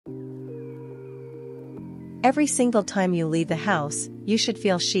Every single time you leave the house, you should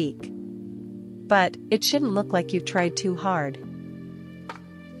feel chic. But it shouldn't look like you've tried too hard.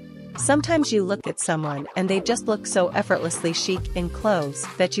 Sometimes you look at someone and they just look so effortlessly chic in clothes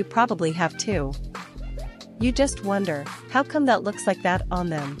that you probably have too. You just wonder, how come that looks like that on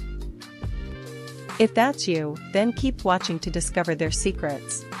them? If that's you, then keep watching to discover their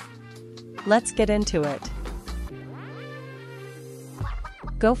secrets. Let's get into it.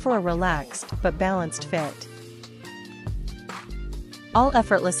 Go for a relaxed but balanced fit. All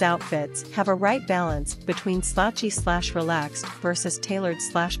effortless outfits have a right balance between slouchy/relaxed versus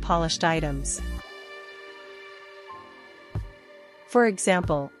tailored/polished items. For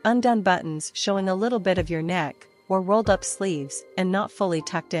example, undone buttons showing a little bit of your neck, or rolled up sleeves and not fully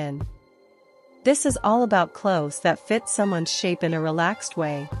tucked in. This is all about clothes that fit someone's shape in a relaxed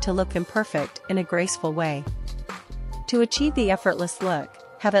way to look imperfect in a graceful way. To achieve the effortless look,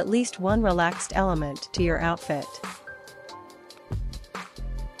 have at least one relaxed element to your outfit.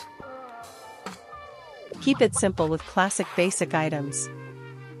 Keep it simple with classic basic items.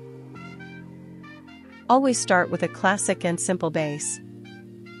 Always start with a classic and simple base.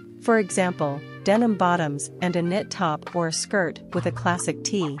 For example, denim bottoms and a knit top or a skirt with a classic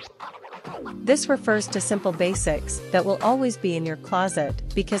tee. This refers to simple basics that will always be in your closet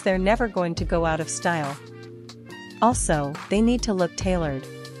because they're never going to go out of style. Also, they need to look tailored.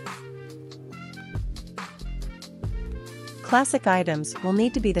 Classic items will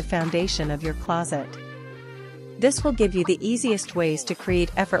need to be the foundation of your closet. This will give you the easiest ways to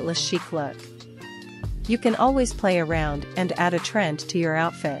create effortless chic look. You can always play around and add a trend to your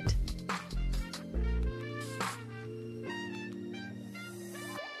outfit.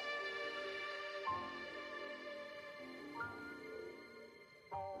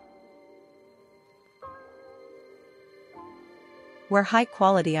 Wear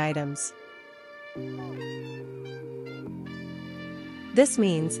high-quality items. This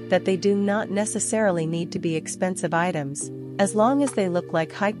means that they do not necessarily need to be expensive items, as long as they look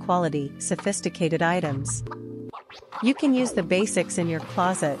like high-quality, sophisticated items. You can use the basics in your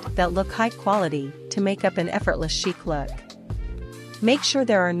closet that look high quality to make up an effortless chic look. Make sure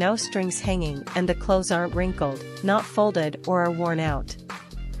there are no strings hanging and the clothes aren't wrinkled, not folded or are worn out.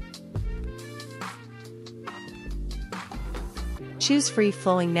 Choose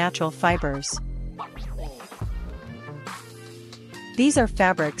free-flowing natural fibers. These are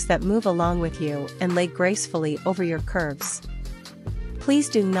fabrics that move along with you and lay gracefully over your curves. Please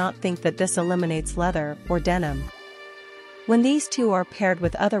do not think that this eliminates leather or denim. When these two are paired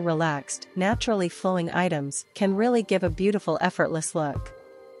with other relaxed, naturally flowing items, can really give a beautiful effortless look.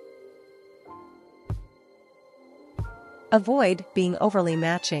 Avoid being overly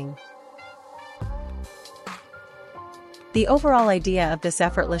matching. The overall idea of this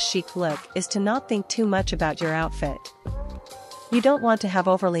effortless chic look is to not think too much about your outfit. You don't want to have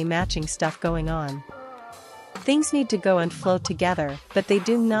overly matching stuff going on. Things need to go and flow together, but they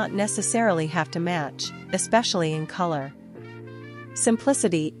do not necessarily have to match, especially in color.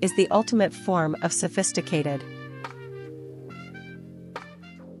 Simplicity is the ultimate form of sophisticated.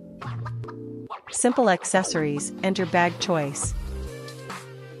 Simple accessories and your bag choice.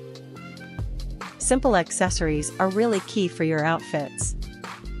 Simple accessories are really key for your outfits.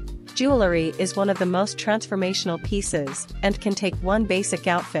 Jewelry is one of the most transformational pieces and can take one basic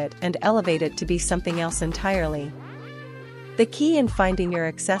outfit and elevate it to be something else entirely. The key in finding your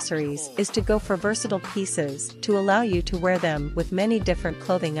accessories is to go for versatile pieces to allow you to wear them with many different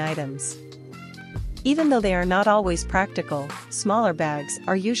clothing items. Even though they are not always practical, smaller bags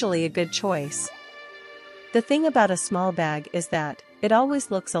are usually a good choice. The thing about a small bag is that it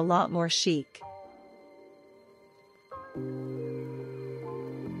always looks a lot more chic.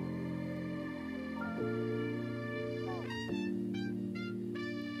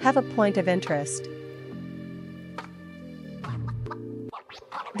 Have a point of interest.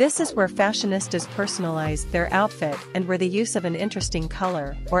 This is where fashionistas personalize their outfit and where the use of an interesting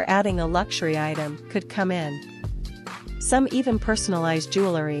color or adding a luxury item could come in. Some even personalize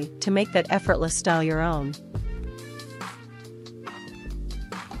jewelry to make that effortless style your own.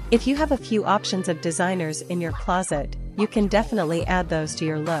 If you have a few options of designers in your closet, you can definitely add those to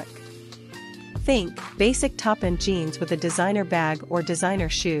your look. Think basic top and jeans with a designer bag or designer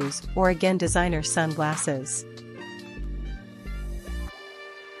shoes, or again designer sunglasses.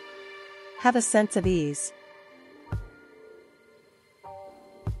 Have a sense of ease.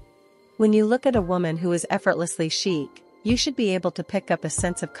 When you look at a woman who is effortlessly chic, you should be able to pick up a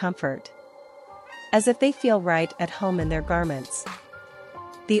sense of comfort, as if they feel right at home in their garments.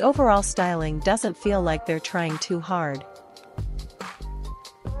 The overall styling doesn't feel like they're trying too hard.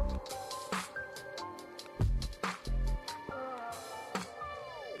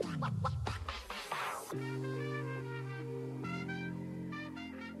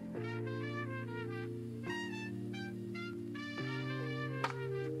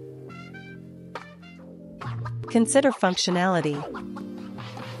 Consider functionality.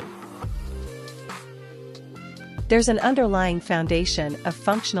 There's an underlying foundation of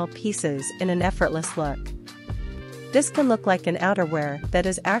functional pieces in an effortless look. This can look like an outerwear that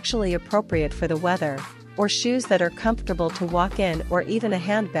is actually appropriate for the weather, or shoes that are comfortable to walk in, or even a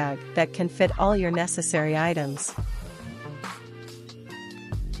handbag that can fit all your necessary items.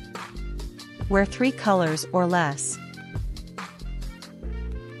 Wear 3 colors or less.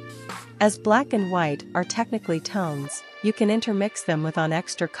 As black and white are technically tones, you can intermix them with an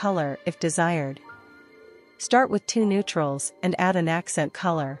extra color if desired. Start with 2 neutrals and add an accent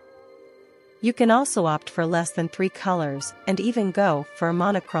color. You can also opt for less than 3 colors and even go for a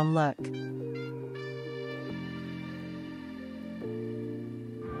monochrome look.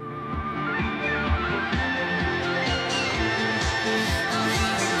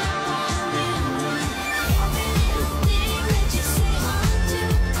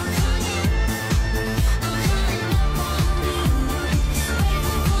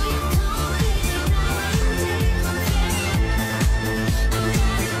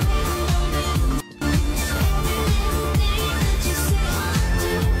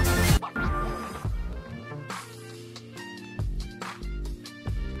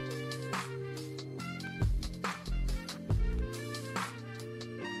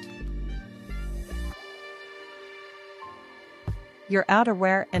 Your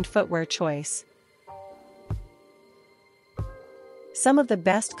outerwear and footwear choice. Some of the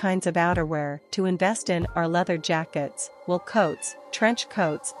best kinds of outerwear to invest in are leather jackets, wool coats, trench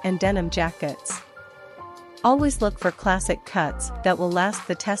coats, and denim jackets. Always look for classic cuts that will last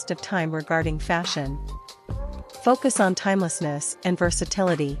the test of time. Regarding fashion, focus on timelessness and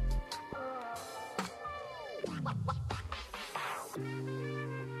versatility.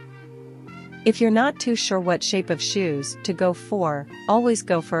 If you're not too sure what shape of shoes to go for, always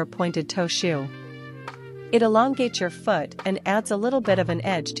go for a pointed toe shoe. It elongates your foot and adds a little bit of an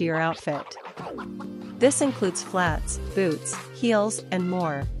edge to your outfit. This includes flats, boots, heels, and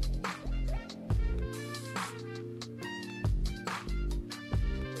more.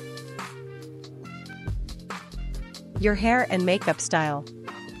 Your hair and makeup style.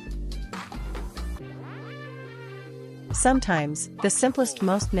 Sometimes, the simplest,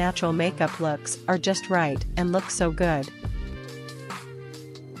 most natural makeup looks are just right and look so good.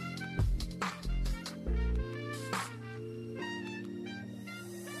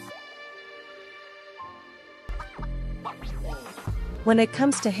 When it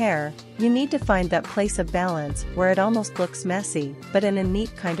comes to hair, you need to find that place of balance where it almost looks messy, but in a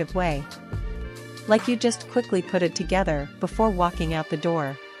neat kind of way. Like you just quickly put it together before walking out the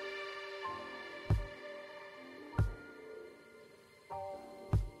door.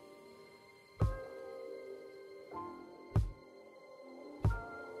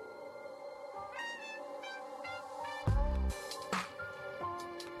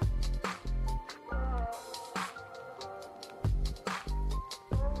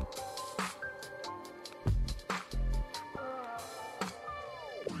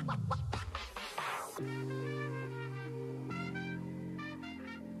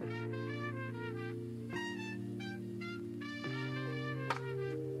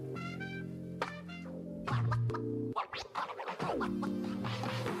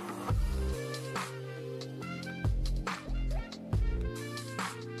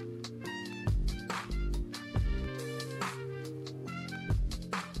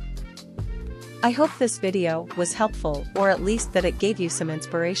 I hope this video was helpful, or at least that it gave you some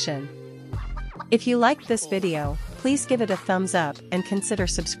inspiration. If you liked this video, please give it a thumbs up and consider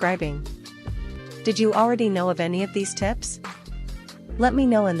subscribing. Did you already know of any of these tips? Let me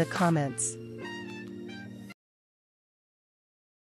know in the comments.